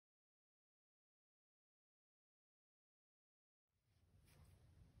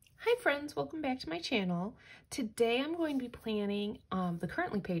Hi friends, welcome back to my channel. Today I'm going to be planning the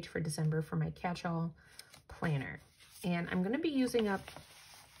currently page for December for my catch-all planner. And I'm going to be using up,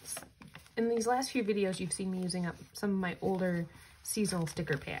 in these last few videos you've seen me using up some of my older seasonal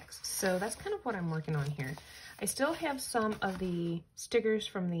sticker packs. So that's kind of what I'm working on here. I still have some of the stickers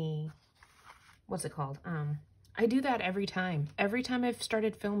from the, what's it called? I do that every time. Every time I've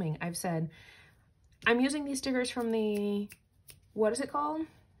started filming, I've said, I'm using these stickers from the, what is it called?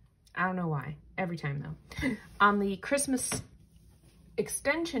 I don't know why. Every time though. On the Christmas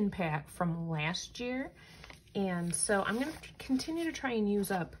extension pack from last year. And so I'm going to continue to try and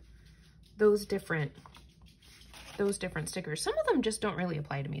use up those different stickers. Some of them just don't really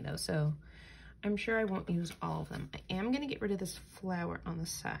apply to me though, so I'm sure I won't use all of them. I am going to get rid of this flower on the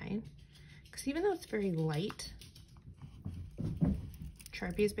side because even though it's very light,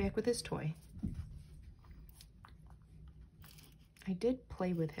 Sharpie is back with his toy. I did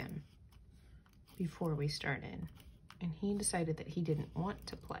play with him before we started, and he decided that he didn't want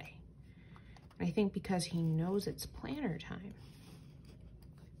to play. And I think because he knows it's planner time,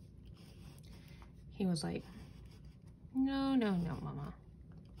 he was like, no, Mama.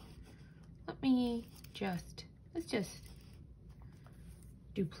 Let's just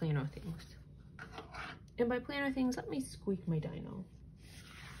do planner things. And by planner things, let me squeak my dino.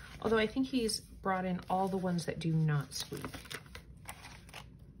 Although I think he's brought in all the ones that do not squeak.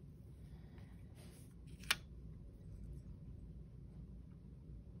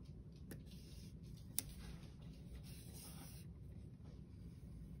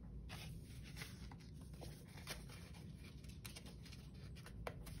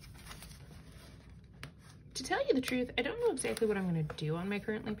 To tell you the truth, I don't know exactly what I'm going to do on my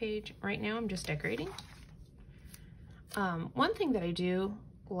currently page. Right now, I'm just decorating. One thing that I do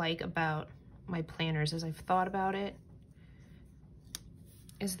like about my planners, as I've thought about it,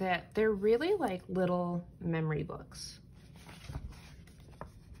 is that they're really like little memory books.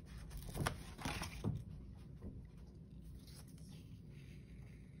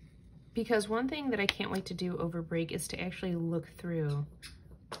 Because one thing that I can't wait to do over break is to actually look through.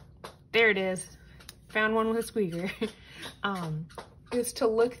 There it is. Found one with a squeaker. Is to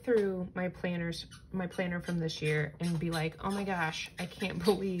look through my planner from this year and be like, oh my gosh, I can't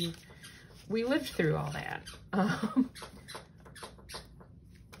believe we lived through all that.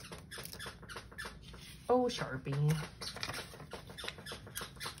 Oh, Sharpie.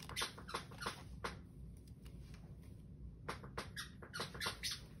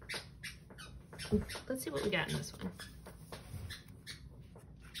 Let's see what we got in this one.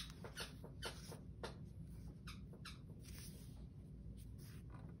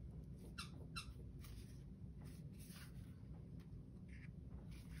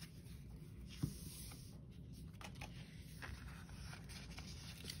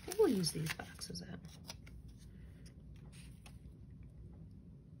 We'll use these boxes up.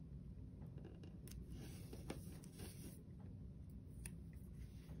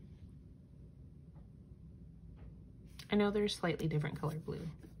 I know they're slightly different color blue,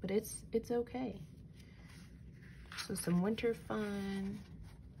 but it's okay. So some winter fun.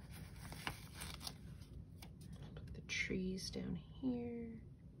 Put the trees down here.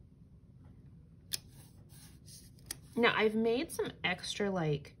 Now I've made some extra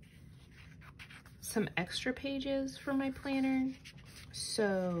pages for my planner.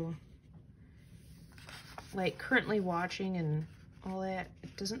 So like currently watching and all that,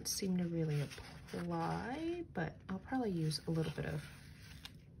 it doesn't seem to really apply, but I'll probably use a little bit of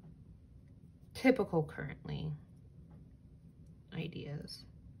typical currently ideas.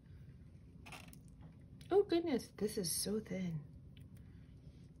 Oh goodness, this is so thin.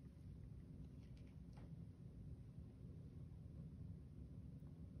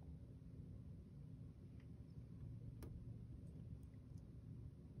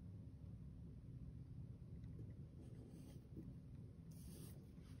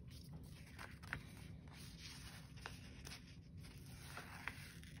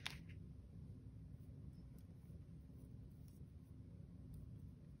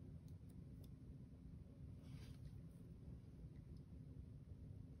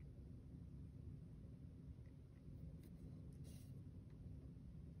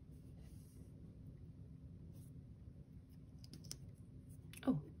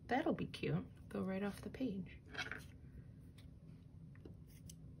 Oh, that'll be cute. Go right off the page.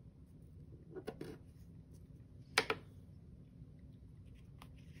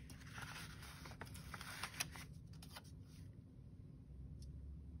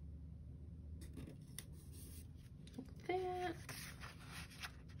 Like that.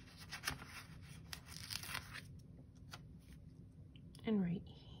 And right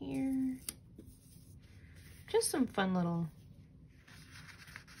here. just some fun little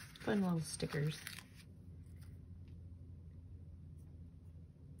stickers.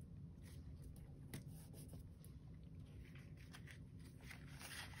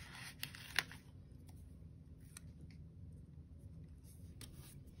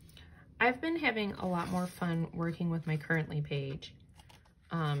 I've been having a lot more fun working with my Currently page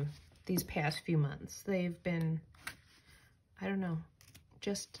these past few months. They've been, I don't know,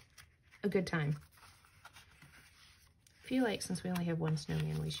 just a good time. I feel like since we only have one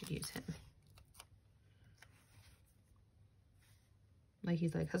snowman, we should use him. Like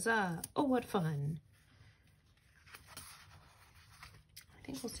he's like, huzzah, oh, what fun. I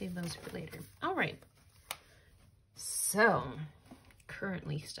think we'll save those for later. All right, so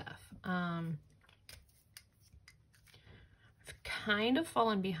Currently stuff. I've kind of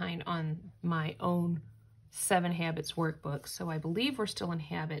fallen behind on my own 7 Habits workbook, so I believe we're still in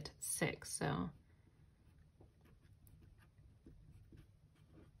habit 6. So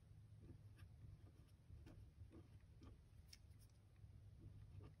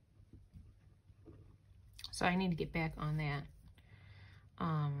I need to get back on that.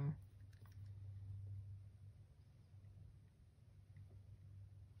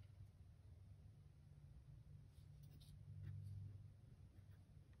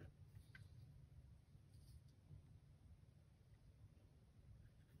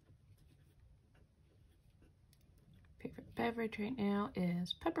 Favorite beverage right now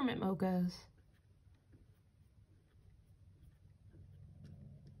is peppermint mochas.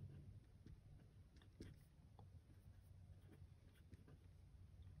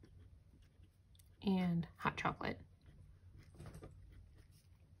 And hot chocolate.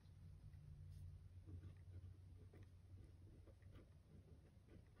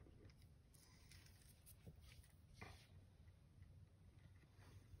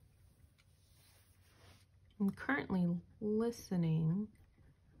 I'm currently listening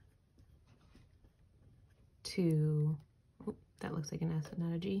to, oh, that looks like an S,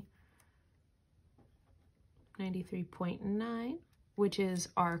 not a G, 93.9, which is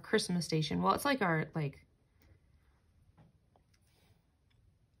our Christmas station. Well, it's like our,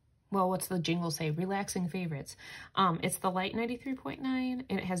 well, what's the jingle say? Relaxing favorites. It's the light 93.9, and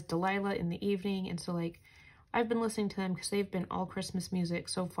it has Delilah in the evening, and so I've been listening to them because they've been all Christmas music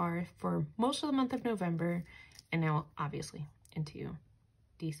so far for most of the month of November, and now obviously into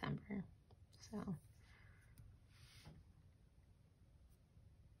December. So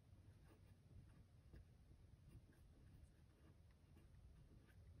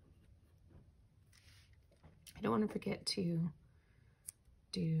I don't want to forget to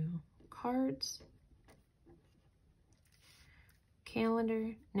do cards,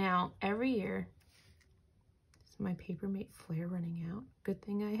 calendar. Now every year, my Papermate flare running out. Good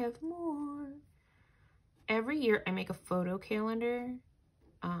thing I have more. Every year I make a photo calendar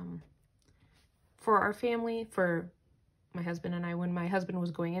for our family, for my husband and I. When my husband was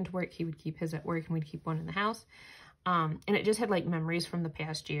going into work, he would keep his at work and we'd keep one in the house. And it just had memories from the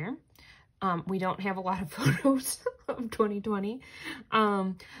past year. We don't have a lot of photos of 2020.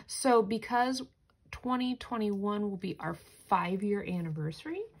 So because 2021 will be our 5-year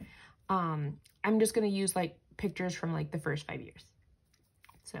anniversary, I'm just going to use pictures from the first 5 years.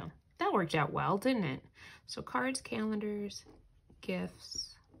 So that worked out well, didn't it? So cards, calendars,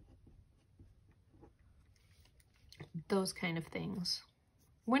 gifts, those kind of things.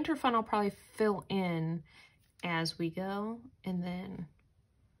 Winter fun I'll probably fill in as we go. And then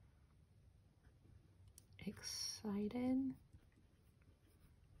excited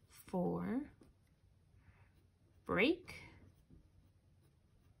for break,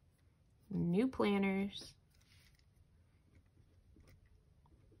 new planners,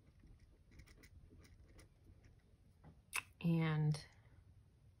 and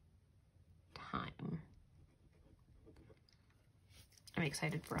time. I'm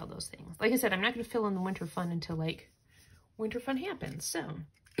excited for all those things. Like I said, I'm not going to fill in the winter fun until winter fun happens. So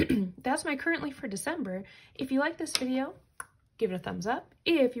that's my Currently for December. If you like this video, give it a thumbs up.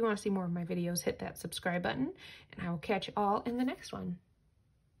 If you want to see more of my videos, hit that subscribe button, and I will catch you all in the next one.